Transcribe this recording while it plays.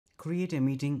create a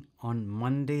meeting on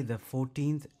Monday the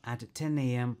 14th at 10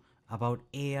 a.m. about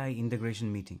AI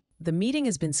integration meeting. The meeting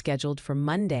has been scheduled for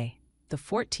Monday, the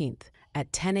 14th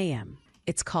at 10 a.m.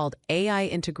 It's called AI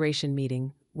Integration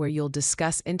Meeting, where you'll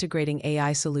discuss integrating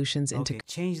AI solutions into... Okay,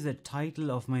 change the title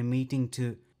of my meeting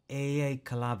to AI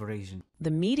Collaboration.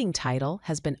 The meeting title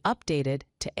has been updated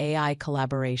to AI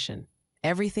Collaboration.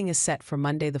 Everything is set for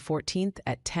Monday the 14th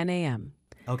at 10 a.m.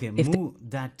 Okay, move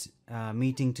that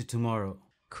meeting to tomorrow.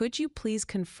 Could you please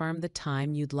confirm the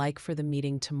time you'd like for the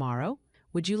meeting tomorrow?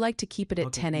 Would you like to keep it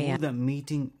at 10 a.m.? Move the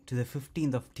meeting to the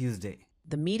 15th of Tuesday.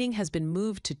 The meeting has been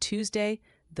moved to Tuesday,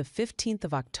 the 15th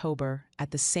of October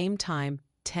at the same time,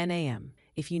 10 a.m.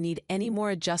 If you need any more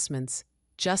adjustments,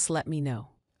 just let me know.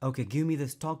 Okay, give me the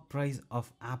stock price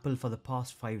of Apple for the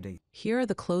past 5 days. Here are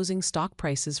the closing stock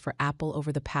prices for Apple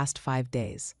over the past 5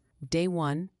 days. Day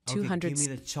 1, 200... Give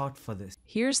me the chart for this.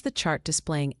 Here's the chart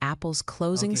displaying Apple's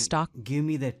closing stock... Give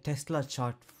me the Tesla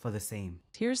chart for the same.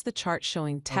 Here's the chart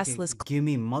showing Tesla's... Give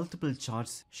me multiple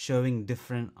charts showing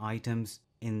different items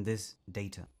in this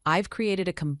data. I've created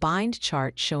a combined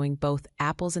chart showing both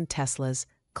Apple's and Tesla's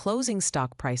closing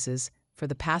stock prices for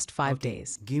the past 5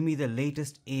 days. Give me the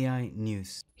latest AI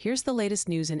news. Here's the latest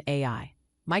news in AI.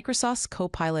 Microsoft's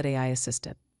Copilot AI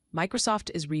Assistant. Microsoft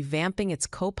is revamping its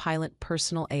Copilot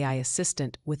personal AI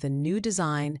assistant with a new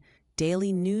design,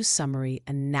 daily news summary,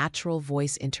 and natural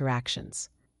voice interactions.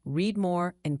 Read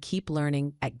more and keep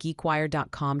learning at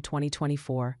geekwire.com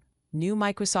 2024. New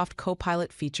Microsoft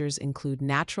Copilot features include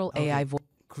natural AI voice.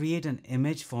 Create an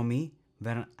image for me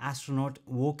where an astronaut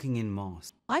walking in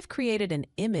Mars. I've created an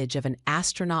image of an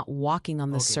astronaut walking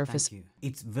on the surface. Thank you.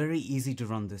 It's very easy to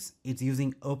run this. It's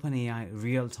using OpenAI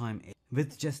Real-Time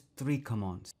with just 3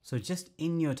 commands. So just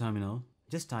in your terminal,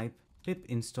 just type pip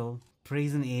install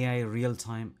PraisonAI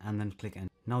Real-Time and then click enter.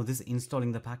 Now this is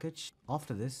installing the package.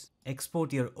 After this,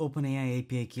 export your OpenAI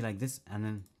API key like this and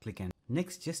then click enter.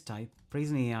 Next, just type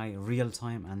PraisonAI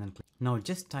Real-Time and then click. Now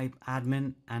just type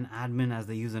admin and admin as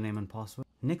the username and password.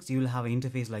 Next, you will have an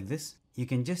interface like this. You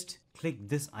can just click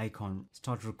this icon,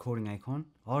 start recording icon,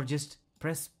 or just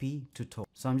press P to talk.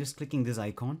 So I'm just clicking this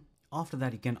icon. After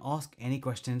that, you can ask any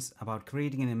questions about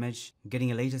creating an image,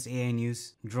 getting a latest AI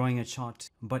news, drawing a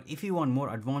chart. But if you want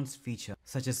more advanced feature,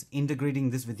 such as integrating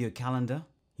this with your calendar,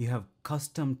 you have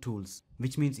custom tools,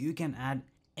 which means you can add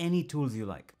any tools you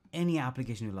like, any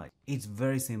application you like. It's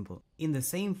very simple. In the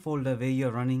same folder where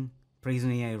you're running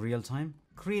PraisonAI Real-Time,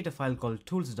 create a file called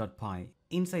tools.py.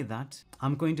 Inside that,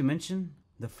 I'm going to mention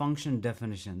the function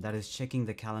definition, that is checking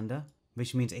the calendar,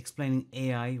 which means explaining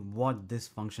AI what this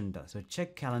function does. So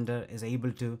check calendar is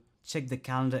able to check the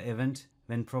calendar event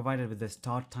when provided with the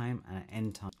start time and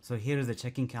end time. So here is the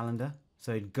checking calendar.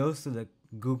 So it goes to the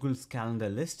Google's calendar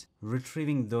list,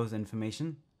 retrieving those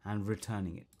information and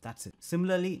returning it. That's it.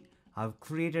 Similarly, I've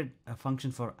created a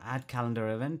function for add calendar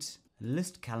event,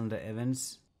 list calendar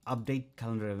events, update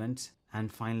calendar events,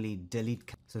 and finally delete.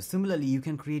 So similarly, you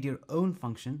can create your own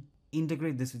function,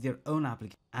 integrate this with your own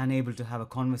application, and able to have a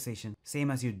conversation,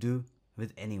 same as you do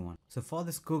with anyone. So for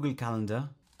this Google Calendar,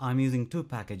 I'm using 2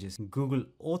 packages, Google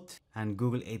Auth and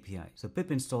Google API. So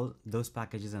pip install those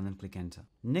packages and then click enter.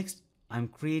 Next, I'm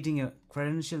creating a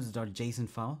credentials.json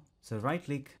file. So right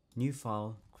click, new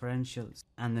file, credentials,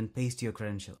 and then paste your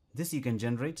credential. This you can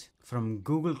generate from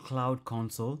Google Cloud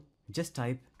Console. Just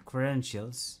type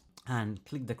credentials and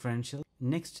click the credential.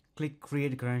 Next, click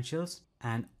create credentials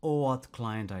and OAuth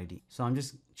client ID. So I'm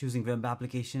just choosing web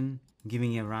application,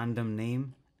 giving a random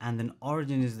name, and then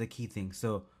origin is the key thing.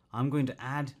 So I'm going to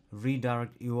add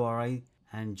redirect URI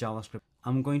and JavaScript.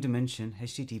 I'm going to mention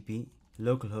HTTP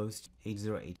localhost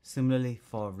 808. Similarly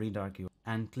for redirect URI,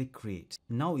 and click create.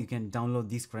 Now you can download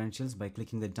these credentials by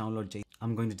clicking the download JSON.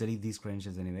 I'm going to delete these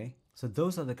credentials anyway. So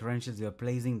those are the credentials. You are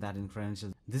placing that in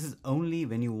credentials. This is only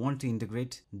when you want to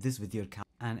integrate this with your calendar,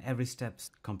 and every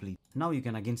step's complete. Now you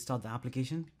can again start the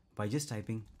application by just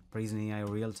typing PraisonAI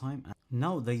Real-Time.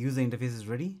 Now the user interface is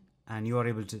ready and you are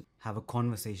able to have a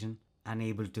conversation and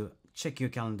able to check your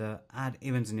calendar, add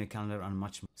events in your calendar, and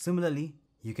much more. Similarly,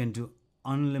 you can do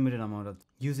unlimited amount of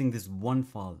using this one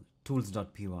file,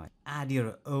 tools.py. Add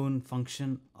your own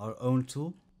function or own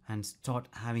tool and start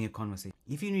having a conversation.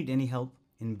 If you need any help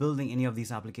in building any of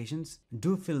these applications,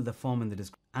 do fill the form in the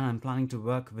description. And I'm planning to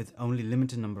work with only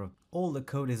limited number of. All the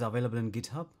code is available in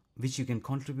GitHub, which you can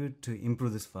contribute to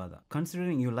improve this further.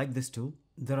 Considering you like this tool,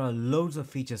 there are loads of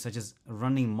features such as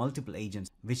running multiple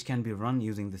agents, which can be run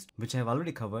using this, which I have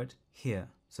already covered here.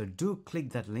 So do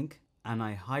click that link, and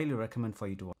I highly recommend for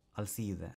you to watch. I'll see you there.